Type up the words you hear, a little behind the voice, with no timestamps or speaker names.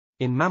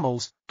In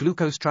mammals,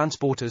 glucose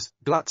transporters,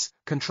 GLUTs,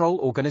 control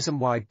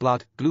organism-wide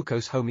blood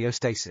glucose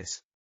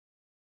homeostasis.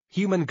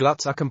 Human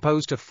GLUTs are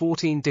composed of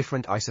 14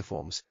 different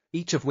isoforms,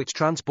 each of which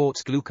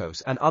transports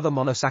glucose and other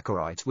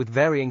monosaccharides with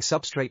varying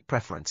substrate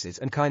preferences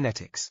and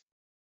kinetics.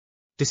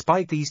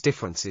 Despite these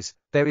differences,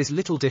 there is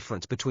little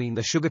difference between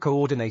the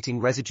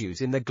sugar-coordinating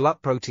residues in the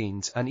GLUT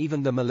proteins and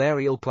even the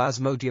malarial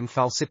Plasmodium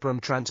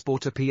falciparum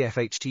transporter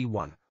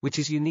PFHT1, which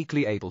is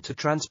uniquely able to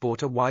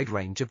transport a wide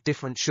range of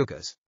different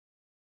sugars.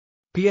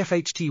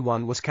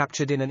 PFHT1 was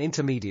captured in an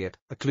intermediate,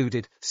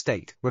 occluded,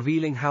 state,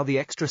 revealing how the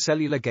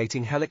extracellular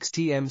gating helix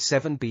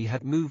TM7B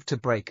had moved to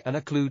break and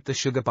occlude the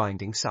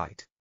sugar-binding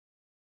site.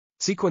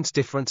 Sequence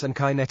difference and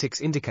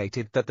kinetics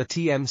indicated that the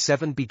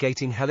TM7B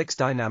gating helix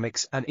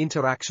dynamics and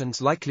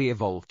interactions likely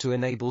evolved to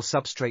enable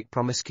substrate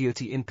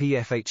promiscuity in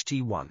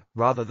PFHT1,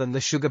 rather than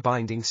the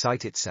sugar-binding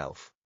site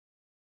itself.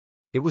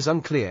 It was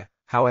unclear,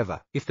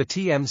 however, if the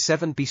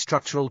TM7B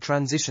structural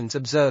transitions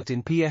observed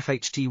in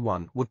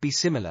PFHT1 would be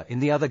similar in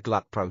the other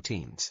GLUT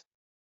proteins.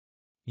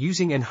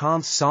 Using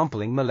enhanced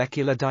sampling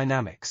molecular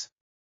dynamics.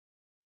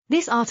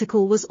 This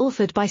article was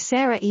authored by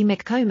Sarah E.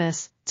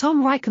 McComas,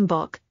 Tom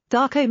Reichenbach,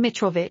 Darko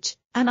Mitrovic,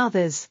 and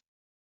others.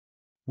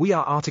 We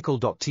are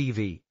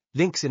RTCLTV,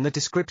 links in the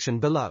description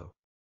below.